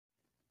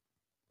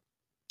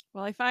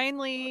Well, I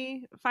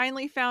finally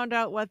found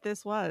out what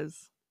this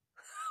was.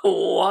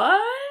 What?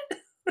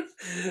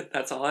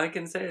 That's all I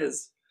can say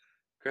is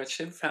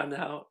Gretchen found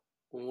out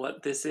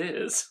what this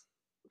is.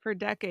 For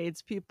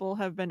decades, people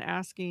have been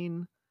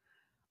asking,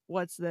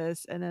 "What's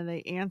this?" and then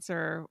they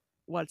answer,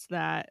 "What's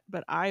that?"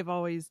 But I've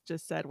always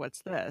just said,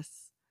 "What's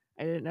this?"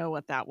 I didn't know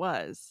what that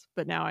was,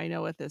 but now I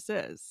know what this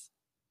is.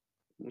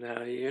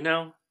 Now you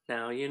know.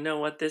 Now you know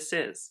what this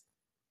is.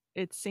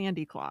 It's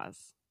Sandy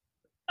Claus.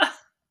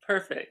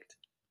 Perfect.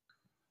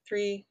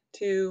 3,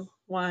 2,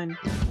 1.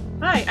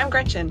 Hi, I'm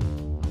Gretchen.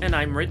 And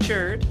I'm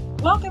Richard.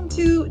 Welcome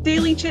to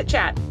Daily Chit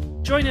Chat.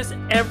 Join us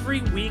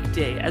every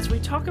weekday as we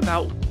talk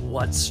about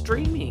what's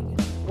streaming,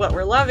 What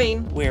we're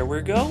loving, where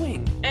we're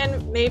going,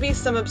 and maybe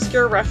some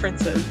obscure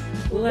references.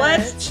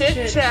 Let's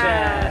chit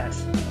chat.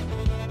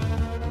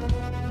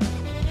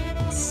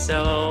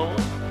 So,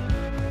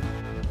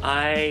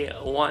 I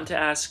want to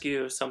ask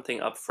you something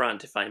up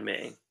front, if I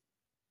may.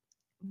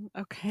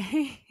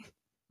 Okay.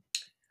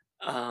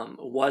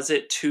 Was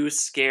it too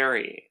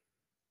scary?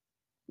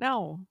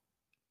 No.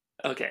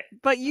 Okay.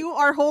 But you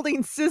are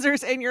holding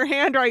scissors in your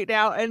hand right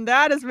now, and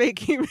that is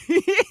making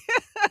me.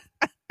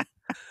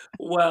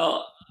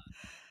 Well,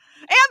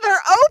 And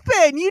they're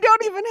open. You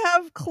don't even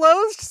have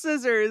closed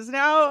scissors.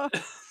 Now,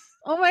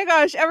 oh my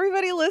gosh,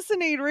 everybody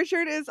listening,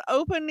 Richard is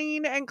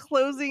opening and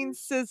closing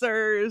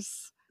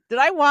scissors. Did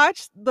I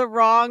watch the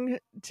wrong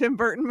Tim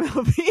Burton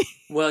movie?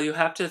 well, you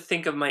have to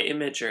think of my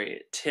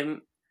imagery.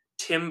 Tim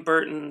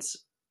Burton's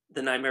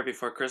The Nightmare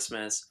Before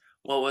Christmas.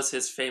 What was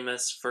his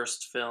famous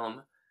first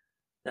film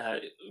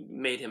that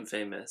made him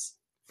famous?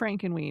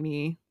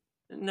 Frankenweenie.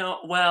 No,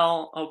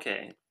 well,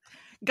 okay.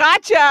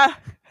 Gotcha.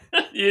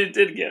 You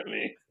did get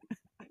me.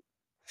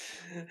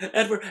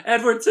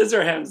 Edward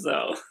Scissorhands,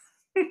 though.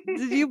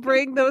 Did you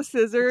bring those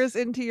scissors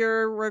into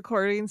your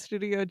recording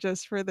studio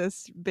just for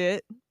this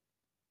bit?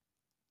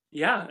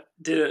 Yeah,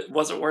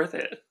 was it worth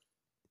it?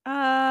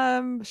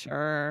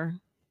 Sure.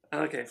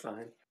 Okay,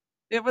 fine.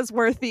 It was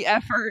worth the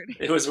effort.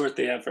 It was worth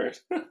the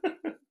effort.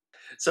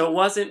 So it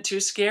wasn't too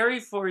scary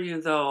for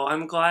you, though.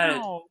 I'm glad.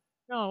 No,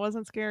 it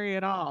wasn't scary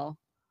at all.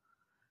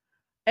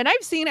 And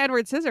I've seen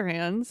Edward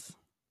Scissorhands.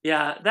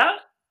 Yeah,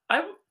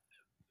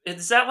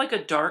 is that like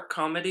a dark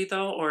comedy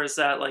though, or is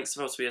that like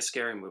supposed to be a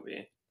scary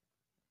movie?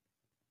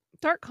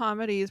 Dark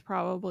comedy is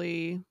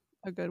probably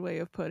a good way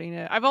of putting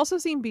it. I've also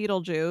seen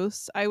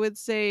Beetlejuice. I would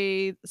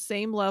say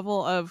same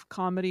level of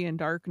comedy and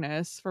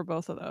darkness for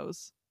both of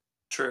those.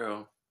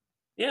 True.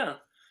 Yeah,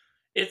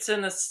 it's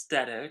an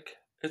aesthetic.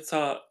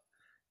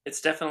 It's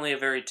definitely a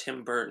very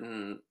Tim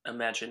Burton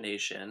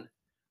imagination.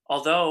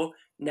 Although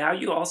now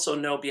you also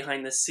know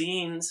behind the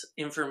scenes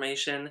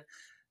information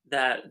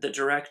that the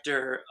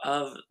director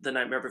of The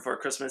Nightmare Before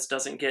Christmas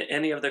doesn't get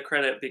any of the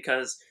credit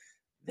because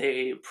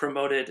they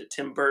promoted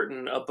Tim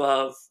Burton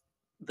above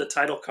the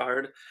title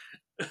card,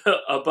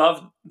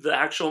 above the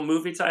actual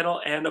movie title,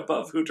 and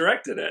above who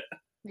directed it.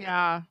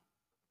 Yeah.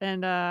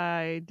 And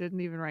I didn't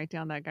even write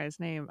down that guy's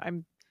name.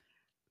 I'm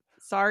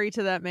sorry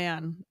to that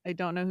man. I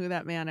don't know who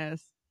that man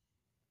is.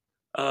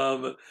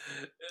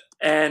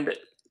 And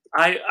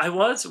I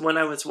was when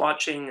I was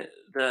watching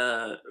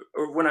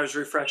when I was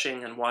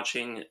refreshing and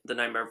watching The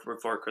Nightmare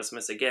Before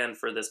Christmas again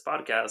for this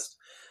podcast.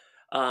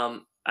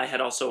 I had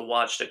also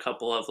watched a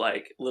couple of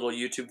like little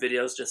YouTube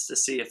videos just to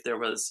see if there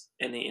was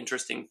any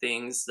interesting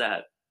things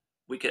that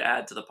we could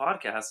add to the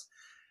podcast.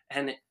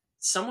 And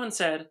someone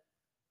said,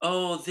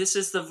 "Oh, this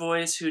is the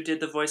voice who did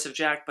the voice of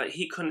Jack, but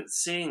he couldn't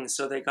sing,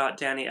 so they got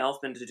Danny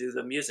Elfman to do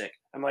the music."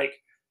 I'm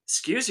like,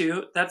 "Excuse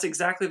you, that's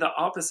exactly the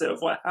opposite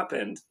of what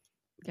happened."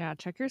 Yeah,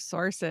 check your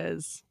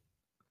sources,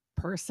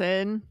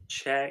 person.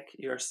 Check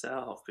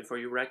yourself before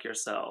you wreck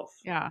yourself.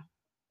 Yeah.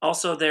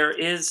 Also, there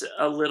is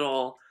a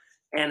little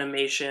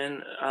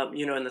animation,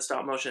 in the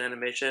stop motion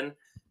animation,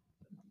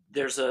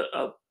 there's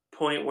a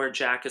point where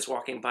Jack is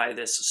walking by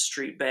this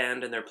street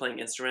band and they're playing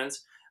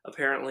instruments.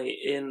 Apparently,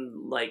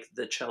 in like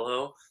the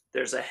cello,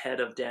 there's a head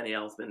of Danny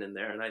Elfman in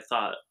there, and I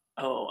thought,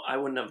 oh, I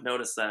wouldn't have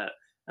noticed that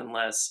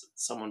unless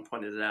someone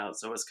pointed it out.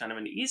 So it was kind of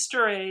an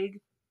Easter egg.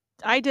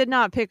 I did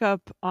not pick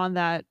up on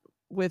that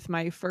with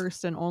my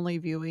first and only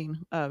viewing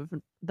of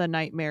The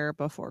Nightmare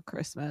Before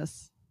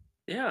Christmas.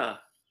 Yeah.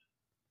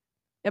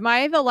 Am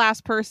I the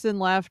last person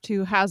left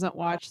who hasn't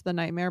watched The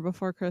Nightmare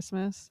Before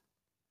Christmas?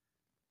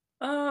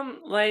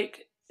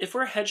 Like if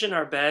we're hedging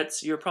our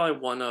bets, you're probably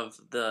one of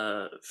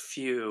the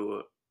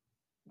few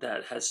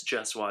that has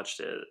just watched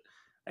it.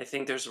 I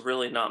think there's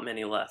really not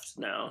many left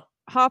now.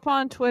 Hop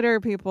on Twitter,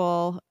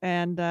 people,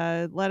 and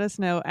let us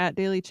know at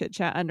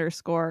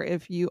 @dailychitchat_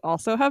 if you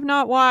also have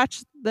not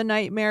watched The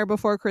Nightmare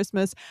Before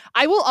Christmas.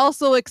 I will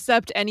also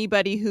accept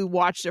anybody who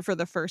watched it for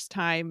the first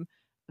time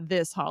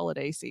this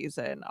holiday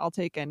season. I'll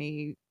take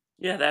any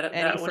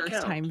that would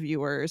first time count.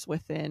 viewers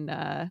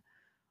within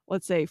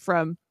let's say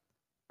from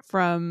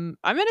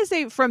I'm going to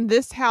say from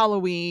this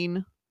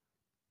Halloween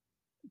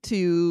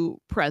to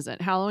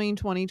present, Halloween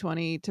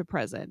 2020 to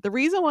present. The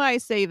reason why I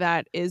say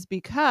that is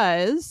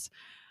because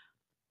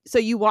so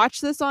you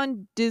watch this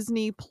on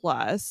Disney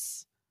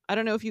Plus. I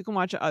don't know if you can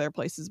watch it other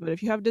places, but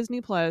if you have Disney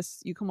Plus,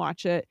 you can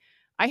watch it.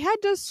 I had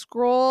to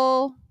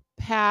scroll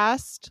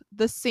past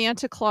the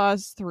Santa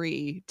Claus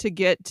 3 to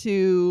get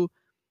to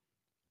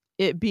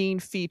it being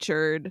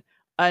featured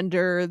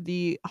under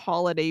the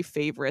holiday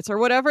favorites or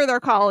whatever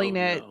they're calling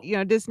it. no. You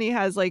know, Disney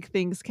has like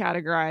things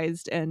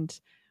categorized, and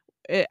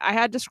I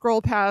had to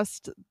scroll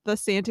past the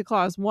Santa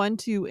Claus 1,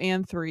 2,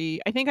 and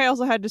 3. I think I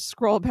also had to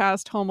scroll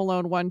past Home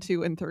Alone 1,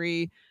 2, and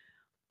 3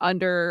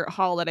 under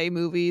holiday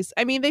movies.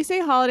 I mean, they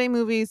say holiday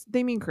movies,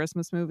 they mean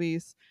Christmas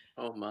movies.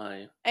 Oh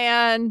my.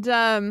 And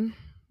but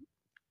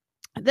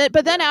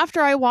then Yeah.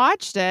 after I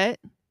watched it,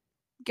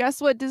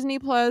 guess what Disney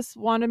Plus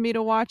wanted me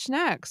to watch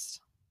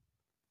next?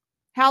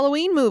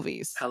 Halloween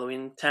movies.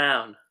 Halloween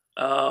Town.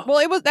 Oh.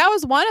 Well, that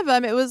was one of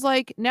them. It was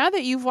like, now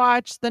that you've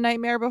watched The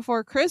Nightmare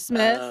Before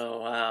Christmas,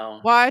 Oh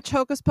wow. watch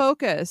Hocus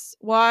Pocus,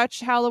 watch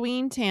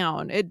Halloween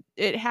Town.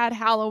 It had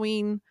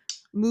Halloween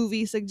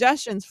movie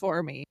suggestions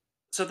for me.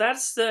 So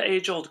that's the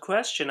age-old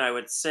question, I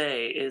would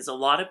say, is a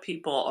lot of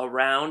people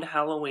around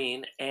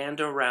Halloween and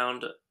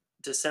around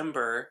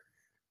December,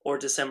 or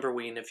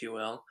Decemberween, if you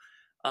will,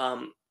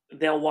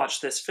 they'll watch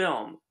this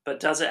film.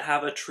 But does it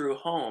have a true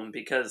home?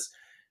 Because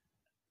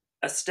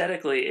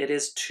aesthetically, it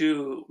is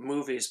two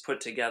movies put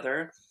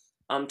together.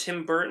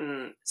 Tim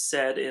Burton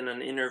said in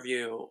an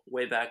interview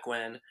way back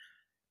when,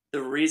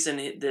 the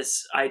reason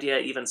this idea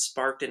even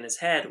sparked in his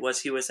head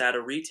was he was at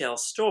a retail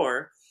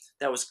store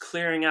that was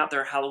clearing out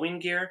their Halloween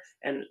gear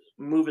and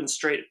moving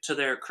straight to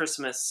their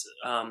Christmas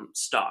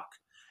stock.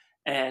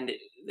 And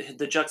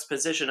the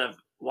juxtaposition of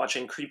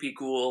watching creepy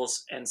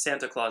ghouls and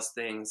Santa Claus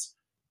things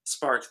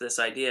sparked this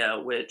idea,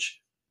 which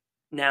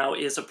now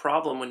is a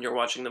problem when you're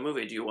watching the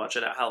movie. Do you watch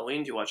it at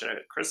Halloween? Do you watch it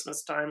at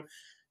Christmas time?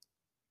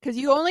 Because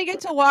you only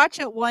get to watch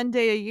it one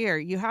day a year.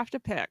 You have to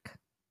pick.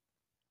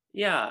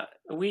 Yeah,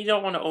 we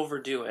don't want to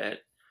overdo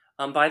it.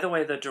 By the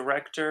way, the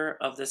director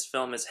of this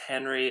film is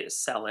Henry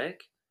Selick.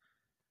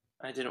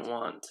 I didn't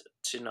want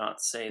to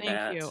not say Thank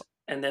that. you.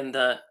 And then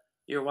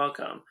you're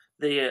welcome.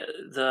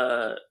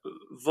 The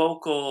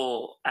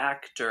vocal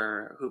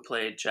actor who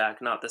played Jack,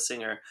 not the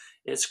singer,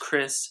 is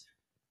Chris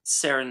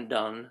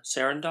Sarandon?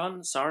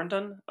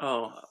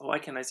 Oh, why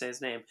can't I say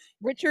his name?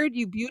 Richard,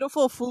 you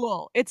beautiful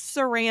fool. It's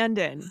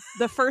Sarandon,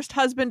 the first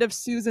husband of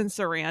Susan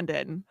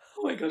Sarandon.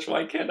 Oh my gosh,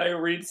 why can't I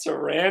read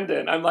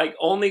Sarandon? I'm like,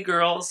 only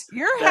girls.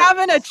 You're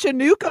having a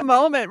Chinooka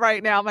moment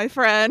right now, my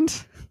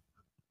friend.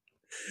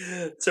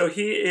 So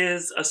he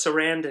is a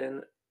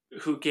Sarandon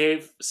who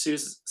gave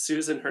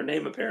Susan her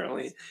name,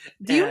 apparently.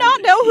 Do you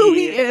not know who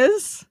he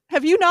is?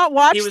 Have you not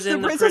watched He was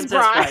in The The Princess Princess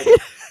Bride? Bride.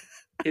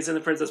 He's in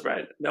The Princess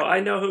Bride. No,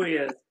 I know who he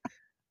is.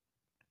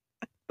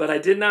 But I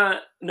did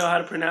not know how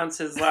to pronounce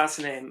his last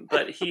name.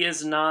 But he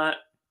is not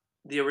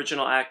the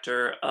original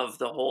actor of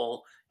the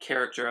whole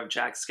character of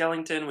Jack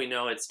Skellington. We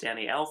know it's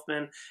Danny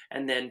Elfman.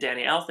 And then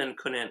Danny Elfman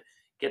couldn't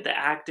get the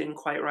acting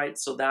quite right.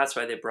 So that's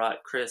why they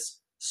brought Chris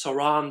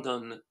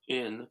Sarandon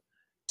in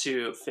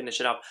to finish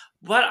it up.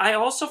 But I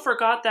also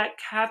forgot that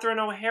Catherine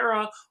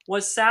O'Hara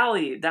was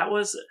Sally. That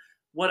was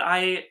what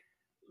I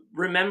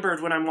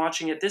remembered when I'm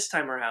watching it this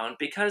time around,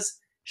 because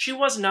she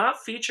was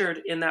not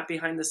featured in that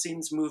behind the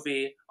scenes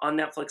movie on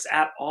Netflix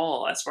at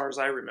all, as far as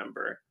I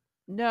remember.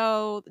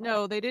 No,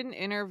 they didn't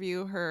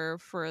interview her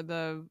for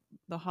the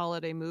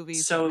holiday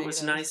movies. So it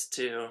was nice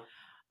too.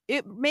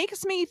 It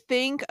makes me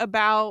think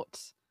about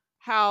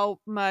how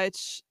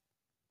much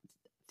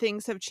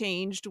things have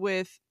changed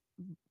with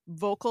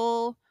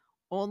vocal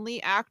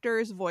only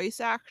actors, voice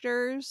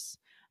actors,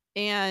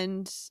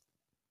 and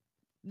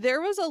there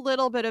was a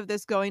little bit of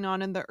this going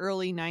on in the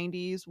early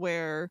 90s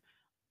where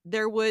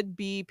there would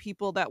be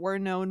people that were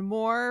known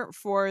more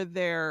for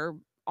their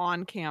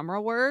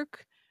on-camera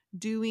work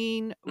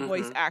doing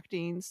voice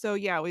acting. So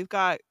yeah, we've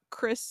got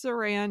Chris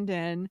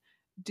Sarandon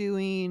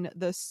doing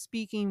the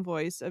speaking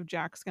voice of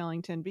Jack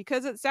Skellington,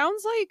 because it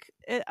sounds like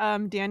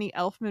Danny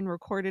Elfman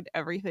recorded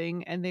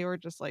everything and they were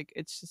just like,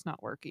 it's just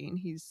not working.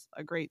 He's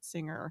a great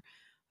singer,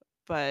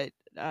 but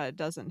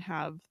doesn't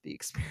have the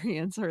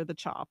experience or the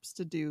chops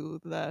to do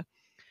the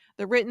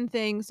written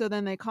thing. So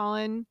then they call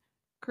in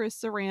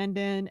Chris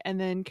Sarandon, and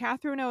then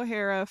Catherine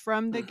O'Hara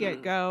from the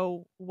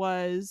get-go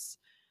was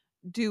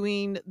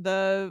doing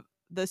the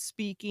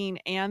speaking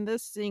and the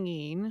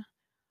singing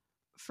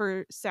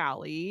for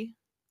Sally.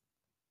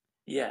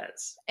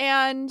 Yes.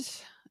 And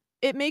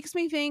it makes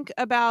me think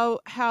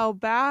about how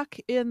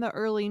back in the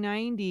early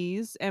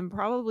 90s and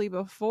probably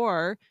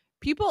before,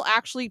 people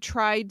actually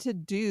tried to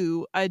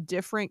do a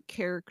different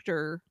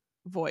character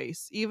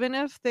voice, even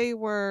if they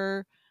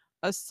were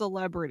a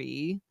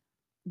celebrity.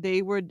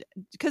 They would,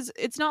 because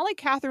it's not like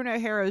Catherine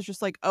O'Hara is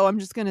just like, oh, I'm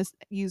just going to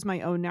use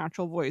my own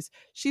natural voice.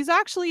 She's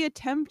actually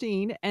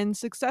attempting and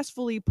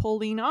successfully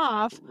pulling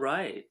off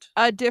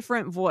a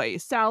different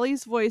voice.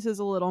 Sally's voice is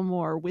a little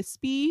more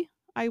wispy,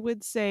 I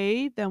would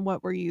say, than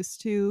what we're used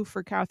to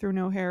for Catherine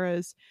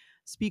O'Hara's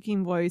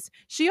speaking voice.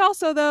 She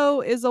also,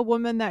 though, is a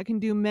woman that can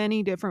do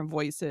many different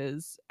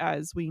voices,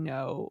 as we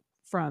know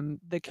from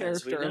the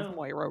character of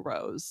Moira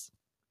Rose.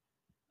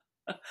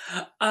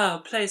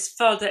 Oh, please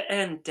fold it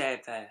in,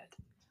 David.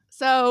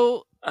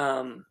 So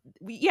Um,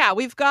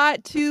 we've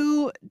got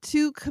two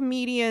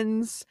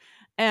comedians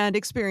and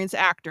experienced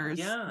actors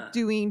yeah.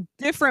 doing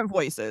different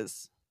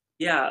voices.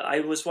 Yeah, I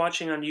was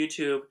watching on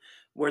YouTube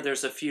where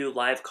there's a few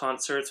live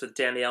concerts with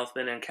Danny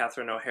Elfman and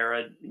Catherine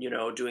O'Hara,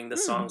 doing the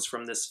Hmm. songs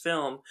from this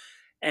film.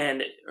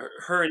 And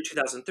her in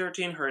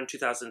 2013, her in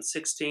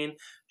 2016,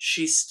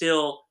 she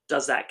still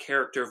does that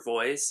character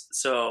voice.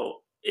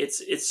 So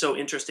it's so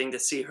interesting to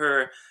see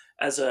her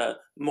as a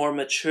more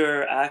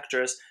mature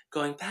actress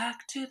going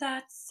back to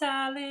that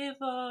Sally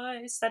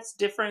voice. That's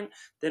different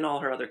than all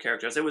her other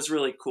characters. It was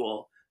really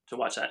cool to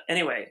watch that.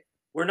 Anyway,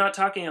 we're not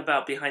talking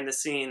about behind the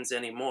scenes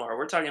anymore.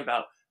 We're talking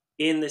about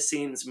in the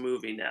scenes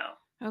movie now.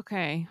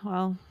 Okay,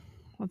 well,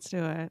 let's do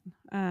it.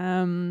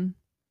 Um,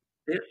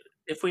 If,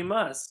 if we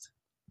must.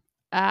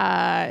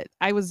 I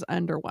was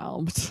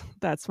underwhelmed.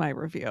 That's my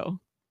review.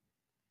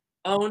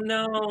 Oh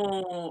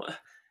no.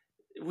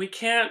 We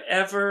can't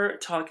ever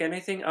talk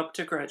anything up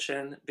to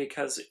Gretchen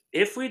because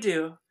if we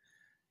do,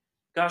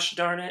 gosh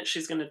darn it,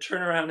 she's going to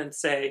turn around and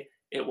say,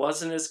 it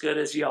wasn't as good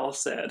as y'all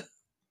said.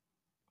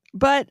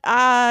 But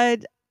I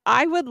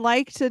would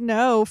like to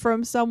know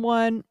from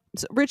someone,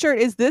 Richard,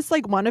 is this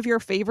like one of your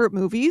favorite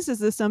movies? Is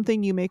this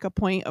something you make a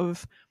point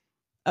of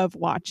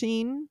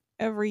watching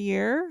every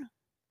year?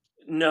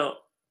 No,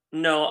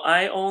 no,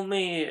 I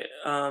only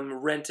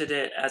rented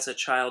it as a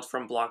child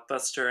from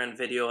Blockbuster and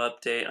Video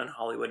Update on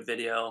Hollywood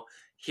Video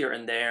here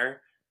and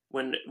there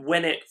when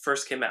it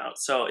first came out.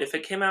 So if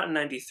it came out in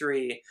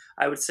 '93,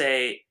 I would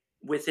say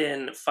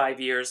within 5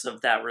 years of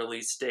that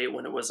release date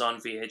when it was on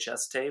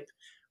VHS tape,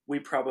 we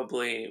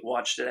probably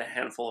watched it a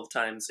handful of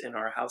times in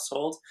our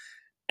household,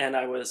 and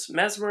I was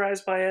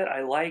mesmerized by it.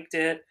 I liked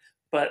it,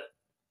 but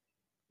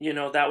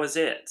that was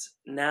it.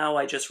 Now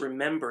I just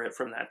remember it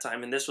from that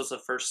time, and this was the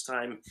first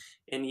time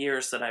in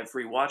years that I've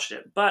rewatched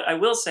it. But I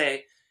will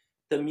say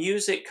the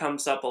music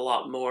comes up a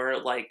lot more,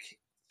 like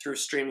through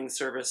streaming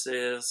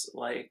services,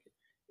 like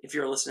if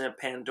you're listening to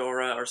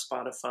Pandora or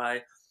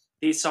Spotify,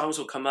 these songs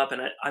will come up,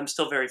 and I'm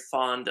still very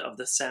fond of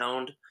the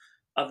sound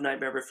of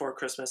Nightmare Before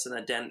Christmas and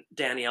the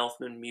Danny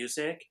Elfman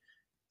music.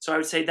 So I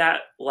would say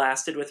that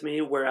lasted with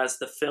me, whereas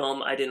the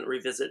film I didn't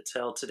revisit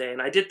till today,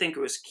 and I did think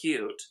it was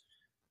cute,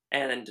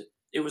 and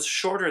it was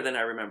shorter than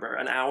I remember,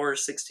 an hour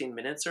 16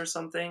 minutes or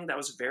something. That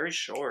was very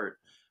short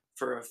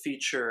for a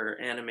feature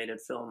animated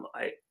film.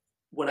 I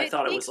It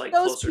thought it was takes like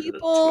those closer to the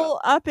 2 hours.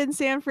 people up in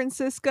San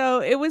Francisco,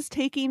 it was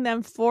taking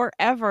them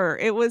forever.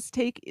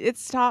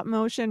 It's stop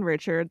motion,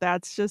 Richard.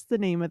 That's just the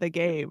name of the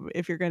game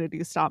if you're going to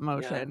do stop Yeah.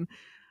 motion.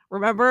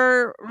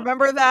 Remember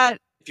that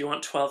If you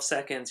want 12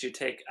 seconds, you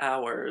take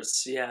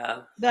hours.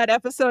 Yeah. that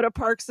episode of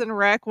Parks and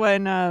Rec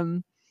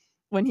when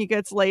he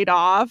gets laid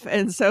off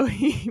and so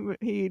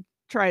he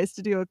tries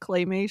to do a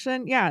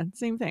claymation. Yeah,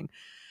 same thing.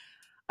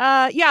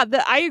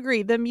 I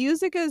agree. The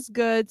music is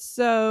good.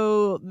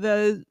 So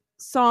the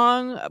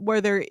song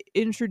where they're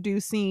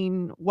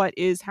introducing what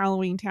is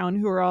Halloween Town,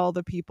 who are all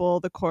the people,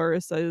 the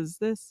chorus is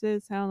this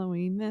is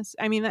Halloween.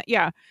 I mean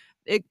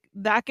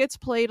that gets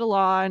played a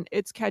lot.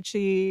 It's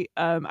catchy.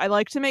 I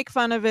like to make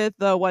fun of it,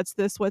 the what's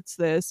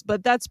this,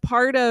 but that's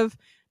part of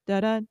da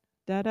da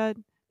da da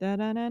da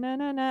da na na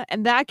na na,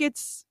 and that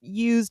gets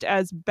used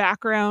as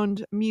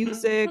background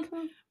music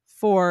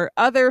for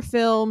other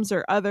films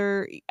or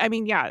other. I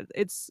mean, yeah,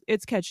 it's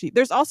catchy.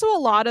 There's also a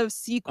lot of Oh,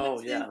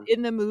 sequences yeah.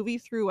 in the movie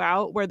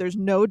throughout where there's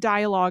no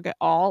dialogue at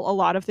all. A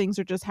lot of things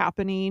are just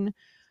happening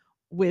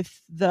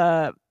with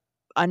the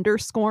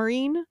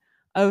underscoring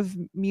of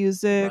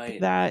music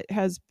Right. that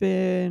has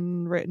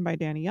been written by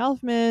Danny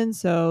Elfman,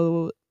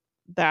 so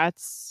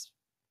that's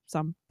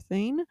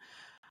something.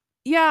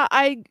 Yeah,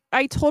 I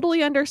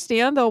totally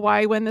understand though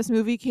why when this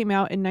movie came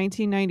out in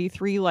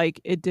 1993 like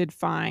it did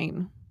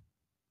fine,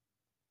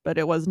 but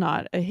it was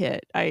not a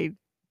hit. I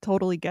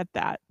totally get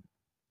that.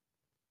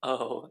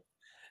 Oh,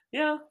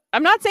 yeah.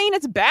 I'm not saying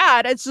it's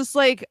bad. It's just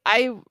like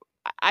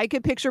I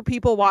could picture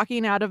people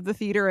walking out of the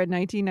theater in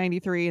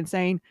 1993 and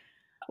saying,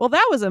 "Well,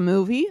 that was a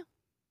movie."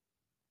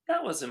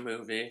 That was a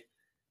movie.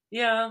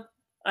 Yeah,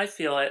 I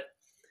feel it.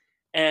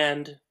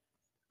 And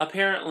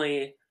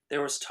apparently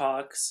there was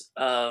talks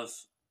of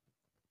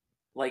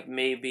like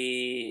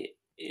maybe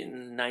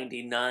in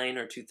 99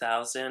 or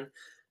 2000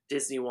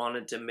 Disney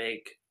wanted to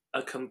make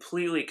a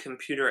completely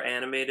computer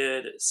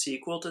animated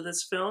sequel to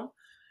this film,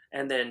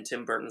 and then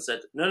Tim Burton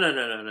said no, no,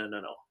 no, no, no,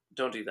 no, no,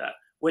 don't do that,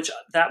 which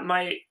that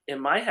might in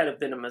my head have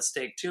been a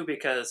mistake too,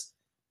 because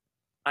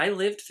I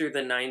lived through the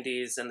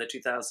 90s and the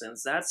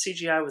 2000s. That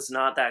CGI was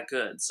not that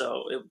good,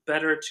 so it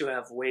better to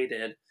have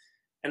waited.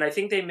 And I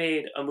think they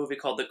made a movie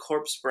called The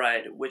Corpse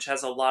Bride, which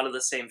has a lot of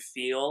the same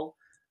feel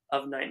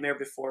of Nightmare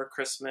Before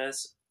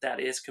Christmas. That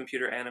is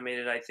computer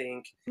animated, I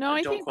think. No,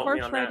 I Don't think quote me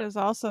Corpse on Bride that. is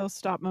also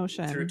stop Through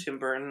motion. Tim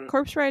Burton.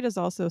 Corpse Bride is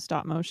also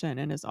stop motion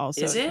and is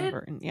also Is Tim it?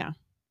 Burton. Yeah.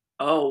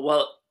 Oh,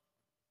 well,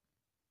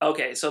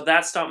 okay, so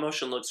that stop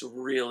motion looks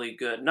really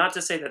good. Not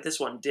to say that this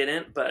one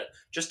didn't, but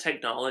just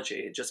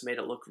technology just made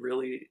it look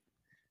really.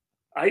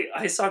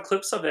 I saw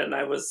clips of it and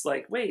I was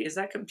like, wait, is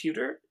that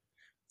computer?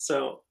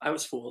 So I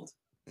was fooled.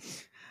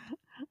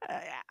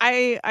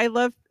 I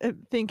love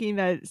thinking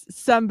that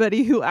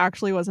somebody who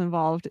actually was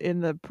involved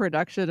in the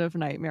production of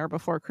Nightmare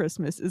Before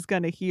Christmas is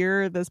going to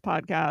hear this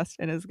podcast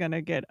and is going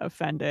to get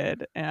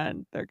offended,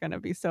 and they're going to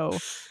be so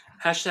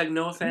Hashtag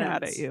no mad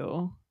at offense.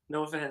 you.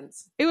 No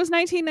offense. It was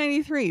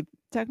 1993.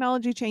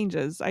 Technology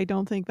changes. I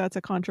don't think that's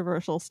a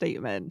controversial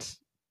statement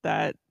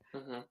that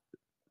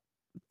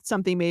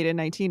something made in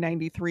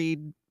 1993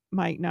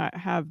 might not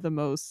have the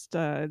most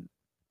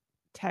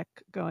tech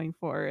going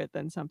for it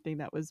than something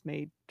that was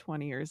made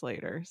 20 years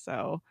later.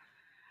 So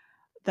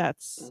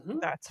that's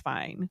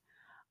fine.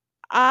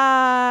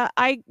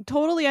 I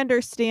totally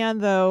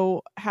understand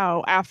though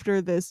how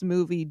after this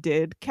movie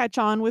did catch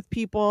on with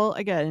people.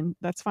 Again,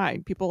 that's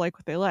fine. People like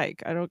what they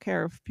like. I don't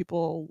care if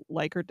people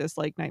like or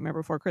dislike Nightmare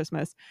Before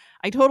Christmas.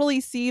 I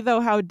totally see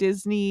though how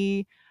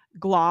Disney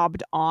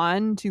globbed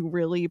on to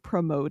really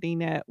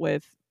promoting it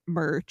with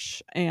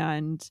merch,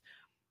 and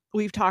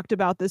we've talked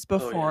about this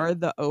before,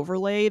 the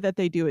overlay that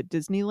they do at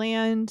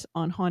Disneyland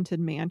on Haunted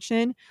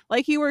Mansion.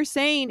 Like you were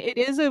saying, it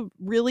is a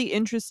really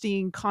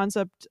interesting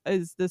concept.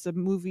 Is this a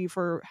movie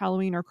for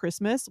Halloween or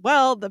Christmas?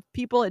 Well, the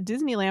people at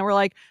Disneyland were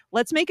like,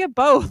 let's make it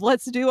both.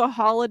 Let's do a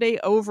holiday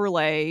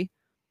overlay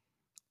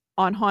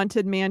on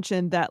Haunted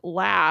Mansion that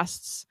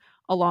lasts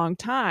a long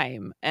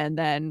time, and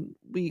then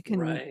we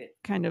can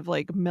kind of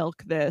like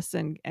milk this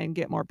and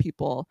get more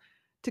people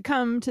to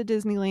come to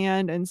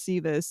Disneyland and see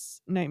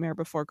this Nightmare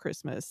Before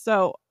Christmas.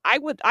 So I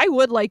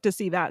would like to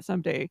see that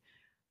someday.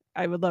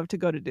 I would love to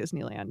go to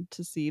Disneyland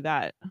to see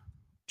that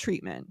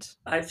treatment.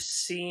 I've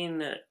seen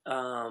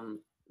the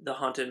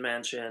Haunted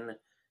Mansion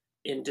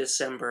in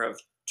December of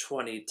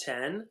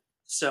 2010,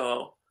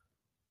 so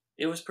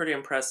it was pretty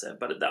impressive.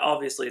 But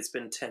obviously, it's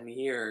been 10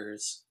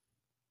 years.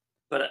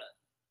 But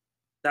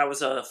that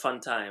was a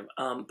fun time.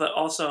 But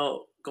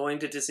also, going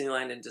to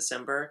Disneyland in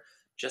December,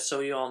 just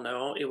so you all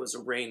know, it was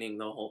raining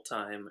the whole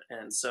time.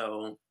 And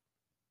so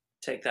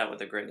take that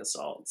with a grain of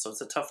salt. So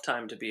it's a tough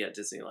time to be at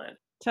Disneyland.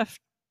 Tough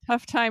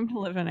time to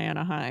live in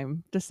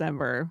Anaheim,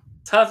 December.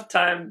 Tough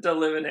time to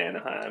live in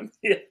Anaheim.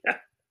 Yeah.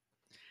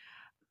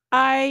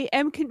 I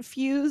am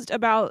confused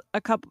about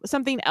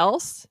something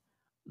else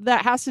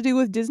that has to do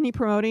with Disney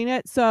promoting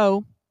it.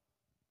 So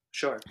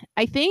sure.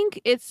 I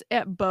think it's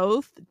at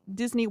both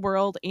Disney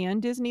World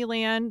and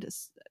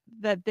Disneyland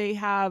that they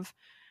have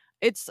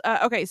it's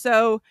okay,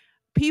 so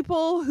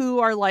people who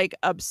are like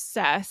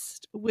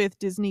obsessed with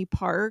Disney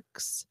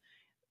parks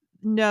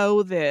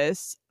know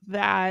this,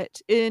 that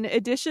in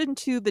addition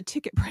to the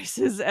ticket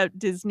prices at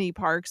Disney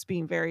parks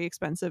being very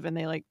expensive and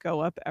they like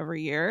go up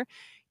every year,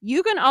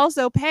 you can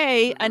also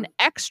pay an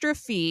extra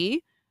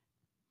fee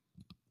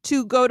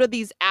to go to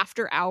these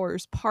after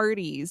hours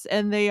parties,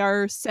 and they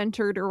are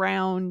centered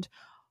around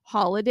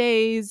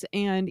holidays.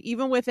 And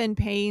even within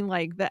paying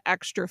like the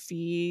extra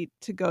fee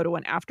to go to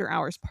an after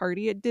hours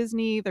party at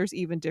Disney, there's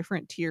even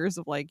different tiers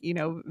of like, you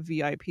know,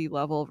 VIP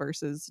level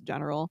versus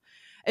general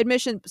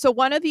admission. So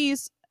one of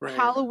these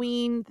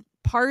Halloween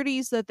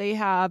parties that they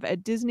have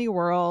at Disney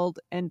World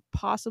and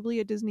possibly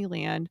at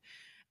Disneyland,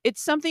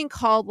 it's something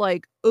called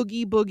like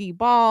Oogie Boogie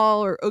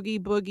Ball or Oogie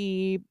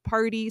Boogie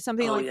Party,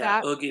 something like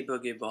that. Oogie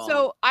Boogie Ball.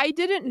 So I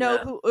didn't know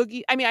who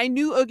Oogie, I mean, I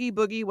knew Oogie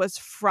Boogie was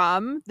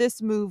from this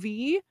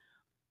movie,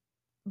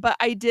 but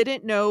I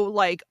didn't know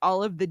like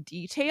all of the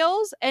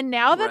details. And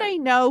now that I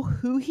know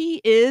who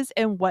he is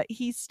and what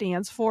he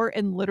stands for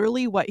and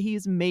literally what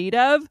he's made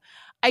of,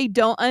 I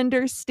don't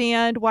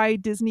understand why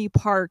Disney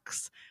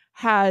Parks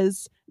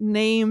has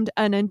named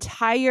an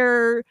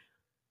entire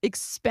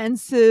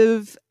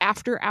expensive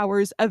after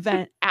hours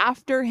event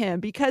after him,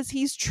 because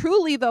he's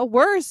truly the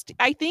worst.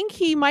 I think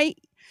he might,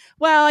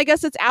 well, I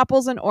guess it's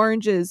apples and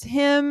oranges.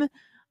 Him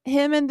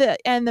and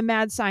the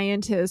mad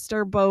scientist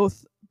are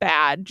both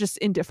bad, just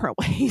in different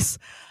ways.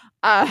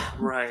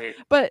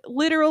 But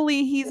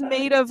literally he's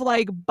made of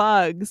like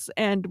bugs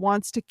and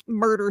wants to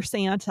murder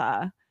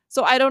Santa.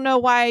 So I don't know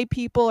why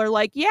people are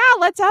like, yeah,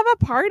 let's have a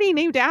party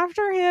named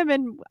after him,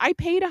 and I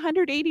paid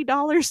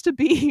 $180 to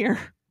be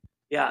here.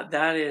 Yeah,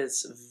 that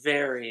is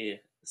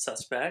very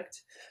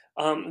suspect.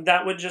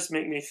 That would just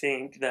make me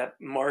think that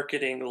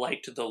marketing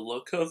liked the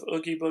look of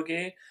Oogie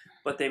Boogie,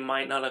 but they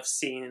might not have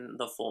seen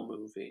the full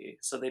movie,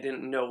 so they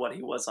didn't know what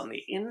he was on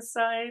the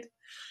inside.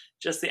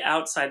 Just the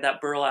outside, that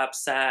burlap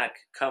sack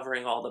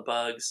covering all the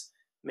bugs,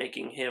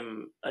 making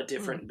him a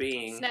different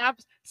being.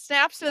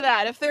 Snaps to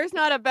that. If there's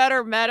not a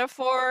better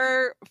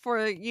metaphor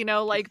for, you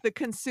know, like the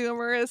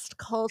consumerist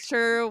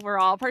culture we're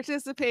all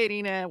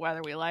participating in,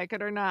 whether we like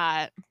it or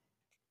not.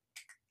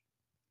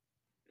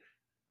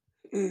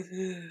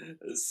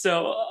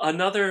 So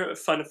another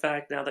fun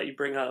fact, now that you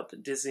bring up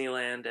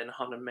Disneyland and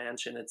Haunted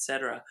Mansion,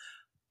 etc.,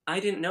 I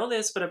didn't know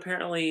this, but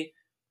apparently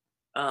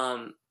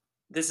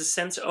this is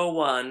since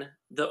 2001,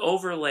 the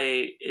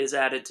overlay is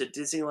added to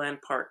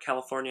Disneyland Park,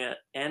 California,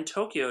 and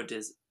Tokyo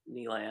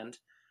Disneyland,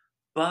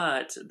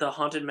 but the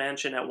Haunted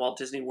Mansion at Walt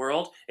Disney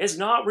World is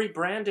not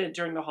rebranded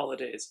during the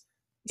holidays.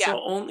 Yeah.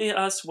 So only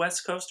us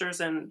West Coasters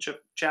and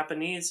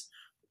Japanese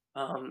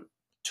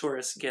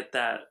tourists get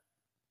that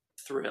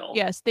thrill.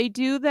 Yes, they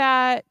do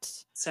that.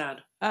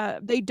 Sad.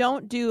 They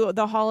don't do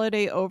the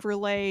holiday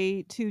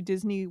overlay to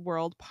Disney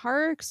World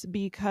parks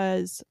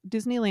because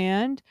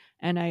Disneyland,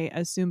 and I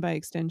assume by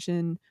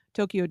extension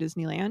Tokyo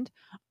Disneyland,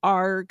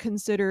 are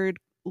considered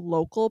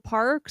local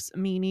parks,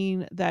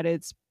 meaning that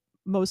it's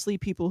mostly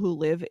people who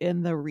live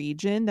in the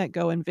region that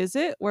go and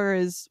visit,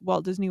 whereas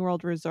Walt Disney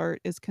World Resort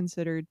is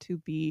considered to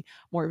be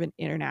more of an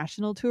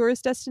international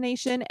tourist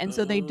destination. And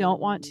so they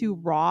don't want to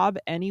rob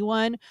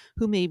anyone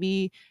who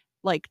maybe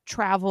like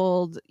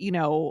traveled,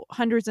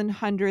 hundreds and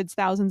hundreds,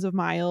 thousands of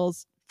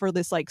miles for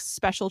this like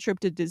special trip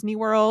to Disney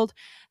World.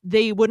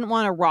 They wouldn't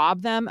want to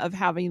rob them of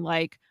having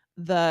like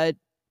the,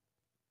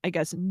 I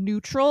guess,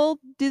 neutral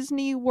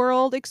Disney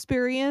World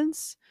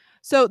experience.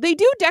 So they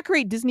do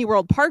decorate Disney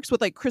World parks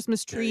with like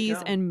Christmas trees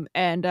and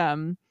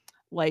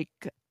like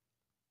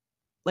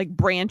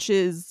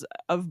branches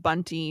of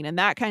bunting and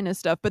that kind of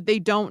stuff, but they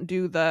don't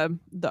do the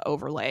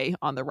overlay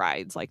on the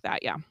rides like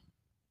that. Yeah.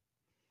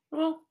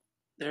 Well,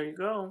 there you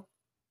go.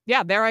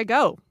 Yeah, there I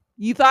go.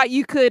 You thought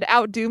you could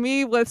outdo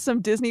me with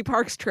some Disney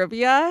Parks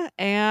trivia,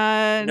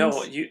 and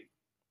no,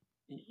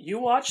 you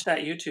watch that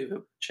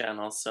YouTube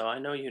channel, so I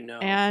know you know.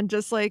 And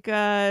just like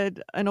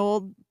an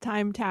old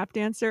time tap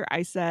dancer,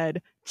 I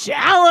said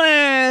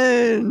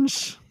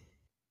challenge.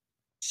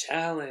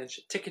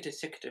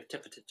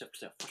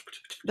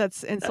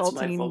 That's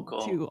insulting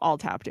to all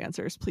tap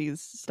dancers.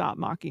 Please stop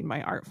mocking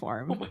my art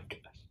form. Oh my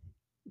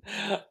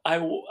gosh.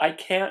 I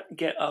can't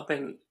get up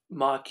and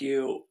mock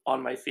you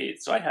on my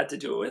feet, so I had to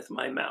do it with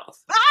my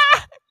mouth.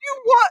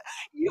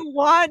 You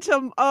want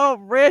to? Oh,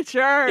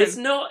 Richard!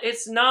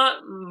 It's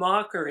not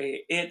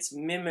mockery. It's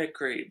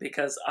mimicry,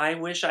 because I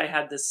wish I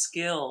had the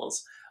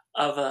skills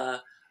of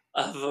a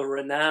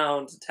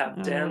renowned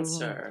tap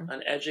dancer,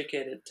 an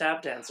educated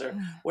tap dancer,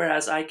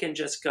 whereas I can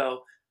just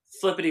go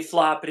flippity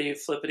floppity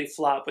flippity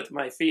flop with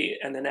my feet,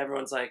 and then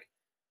everyone's like,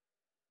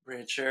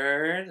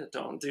 Richard,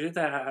 don't do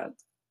that.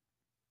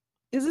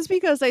 Is this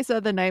because I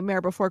said The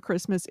Nightmare Before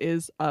Christmas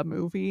is a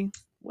movie?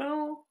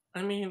 Well,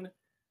 I mean,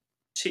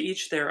 to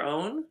each their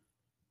own.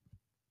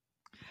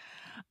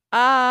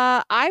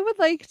 I would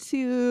like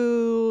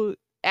to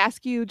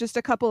ask you just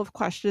a couple of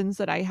questions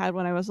that I had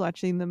when I was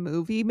watching the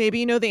movie. Maybe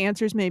you know the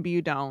answers, maybe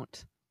you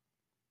don't.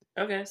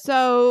 Okay.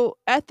 So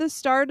at the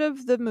start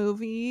of the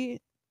movie,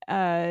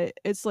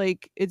 it's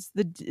like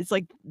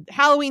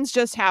Halloween's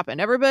just happened.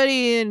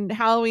 Everybody in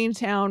Halloween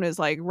Town is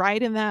like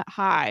right in that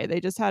high.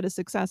 They just had a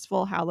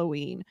successful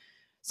Halloween.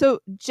 So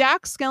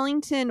Jack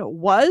Skellington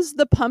was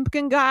the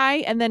pumpkin guy,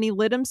 and then he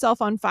lit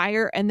himself on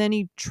fire, and then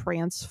he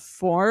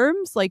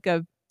transforms like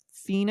a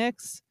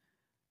phoenix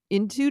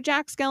into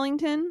Jack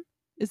Skellington.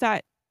 Is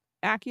that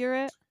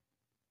accurate?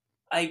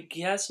 I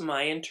guess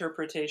my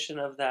interpretation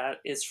of that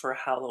is for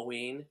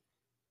Halloween.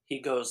 He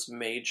goes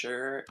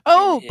major.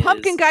 Oh,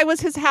 pumpkin guy was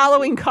his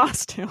Halloween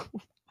costume.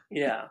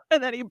 Yeah.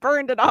 And then he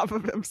burned it off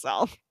of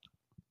himself.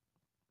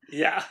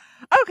 Yeah.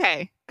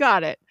 Okay,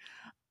 got it.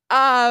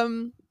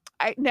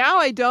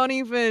 I don't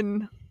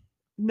even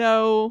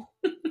know.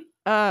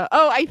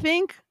 I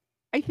think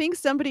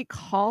somebody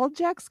called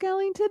Jack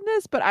Skellington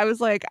this, but I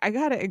was like, I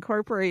gotta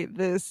incorporate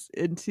this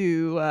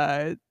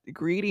into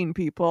greeting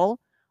people.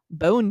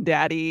 Bone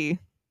Daddy.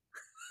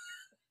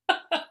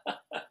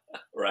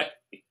 Right.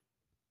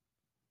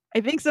 I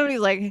think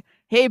somebody's like,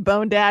 hey,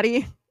 Bone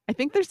Daddy. I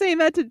think they're saying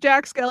that to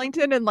Jack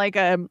Skellington in like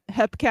a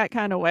Hepcat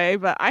kind of way,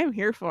 but I'm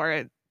here for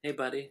it. Hey,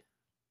 buddy.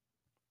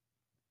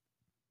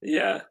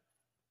 Yeah.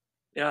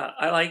 Yeah,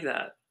 I like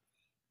that.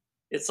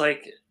 It's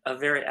like a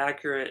very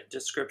accurate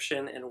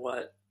description in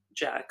what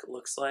Jack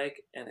looks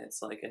like, and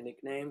it's like a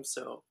nickname,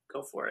 so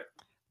go for it.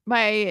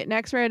 My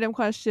next random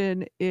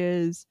question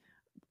is,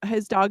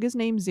 his dog is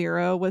named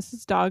Zero. Was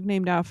his dog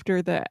named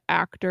after the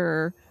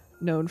actor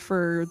known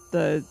for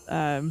the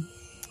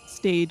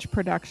stage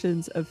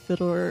productions of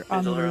Fiddler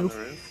on the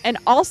Roof? And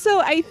also,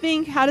 I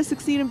think How to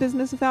Succeed in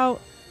Business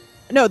Without...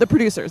 No, the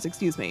producers,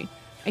 excuse me.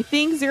 I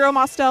think Zero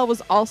Mostel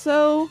was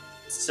also...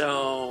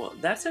 So,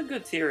 that's a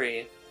good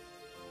theory.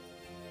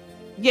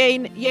 Yay,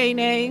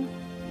 nay?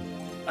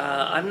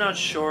 I'm not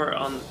sure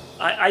on...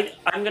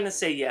 I'm going to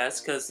say yes,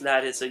 because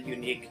that is a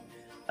unique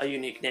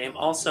name.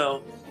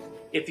 Also,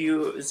 if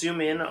you zoom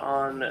in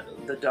on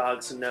the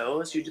dog's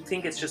nose, you'd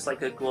think it's just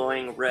like a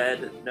glowing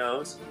red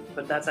nose,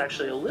 but that's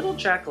actually a little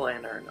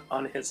jack-o'-lantern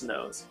on his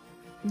nose.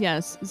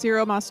 Yes,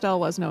 Zero Mostel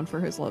was known for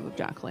his love of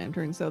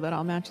jack-o'-lanterns, so that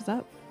all matches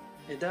up.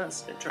 It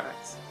does. It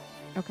tracks.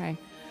 Okay.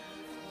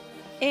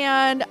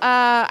 And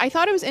I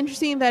thought it was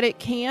interesting that it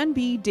can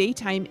be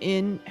daytime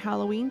in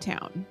Halloween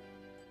Town.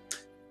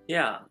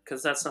 Yeah,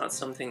 because that's not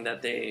something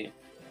that they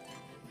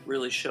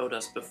really showed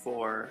us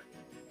before,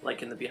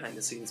 like in the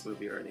behind-the-scenes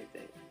movie or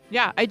anything.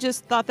 Yeah, I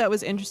just thought that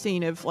was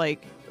interesting. If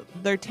like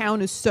their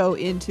town is so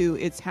into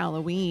its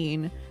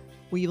Halloween,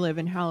 we live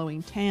in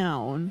Halloween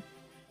Town.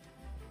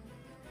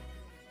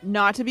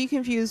 Not to be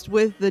confused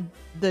with the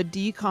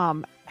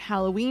DCOM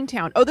Halloween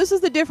Town. Oh, this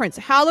is the difference.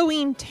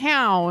 Halloween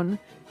Town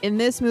in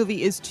this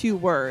movie is 2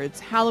 words.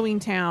 Halloween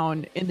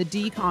Town in the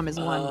DCOM is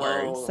 1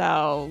 word.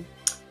 So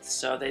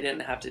So they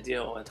didn't have to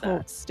deal with that.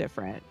 Totes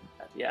different.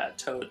 Yeah,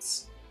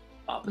 totes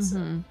opposite.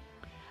 Mm-hmm.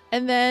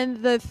 And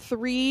then the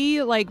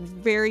 3 like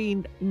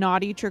very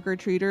naughty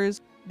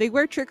trick-or-treaters, they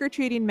wear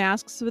trick-or-treating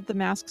masks, but the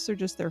masks are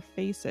just their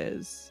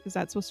faces. Is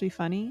that supposed to be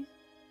funny?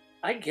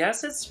 I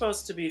guess it's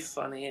supposed to be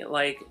funny.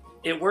 Like,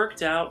 it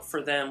worked out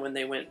for them when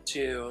they went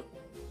to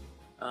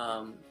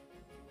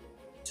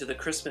the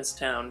Christmas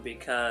town,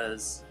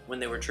 because when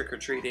they were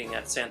trick-or-treating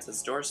at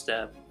Santa's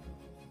doorstep,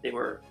 they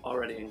were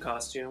already in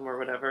costume or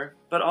whatever.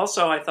 But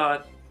also, I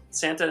thought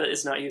Santa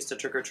is not used to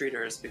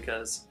trick-or-treaters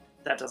because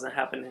that doesn't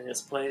happen in his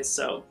place,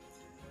 so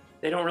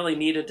they don't really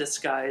need a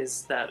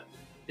disguise that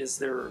is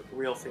their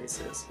real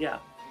faces. Yeah.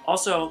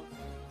 Also,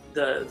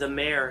 the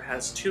mayor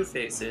has 2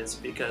 faces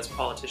because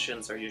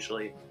politicians are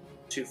usually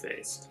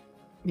two-faced.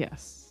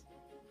 Yes.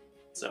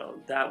 So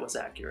that was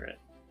accurate.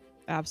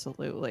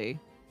 Absolutely.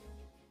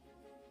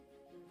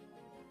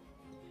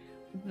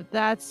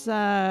 That's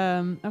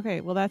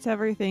okay, well that's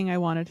everything I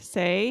wanted to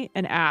say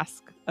and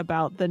ask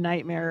about The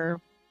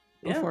Nightmare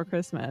Before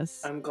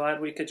Christmas. I'm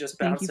glad we could just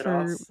Thank bounce you it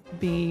for off.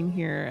 being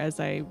here as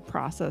I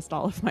processed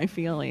all of my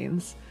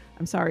feelings.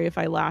 I'm sorry if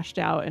I lashed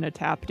out in a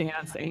tap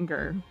dance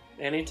anger.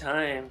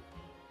 Anytime.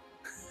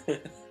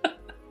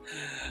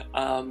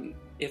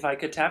 If I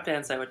could tap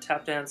dance, I would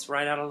tap dance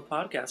right out of the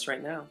podcast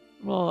right now.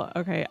 Well,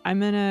 okay, I'm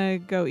gonna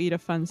go eat a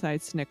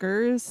fun-sized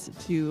Snickers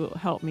to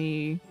help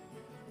me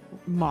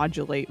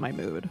modulate my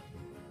mood.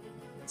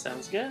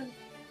 Sounds good.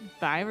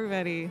 Bye,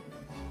 everybody.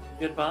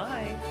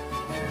 Goodbye.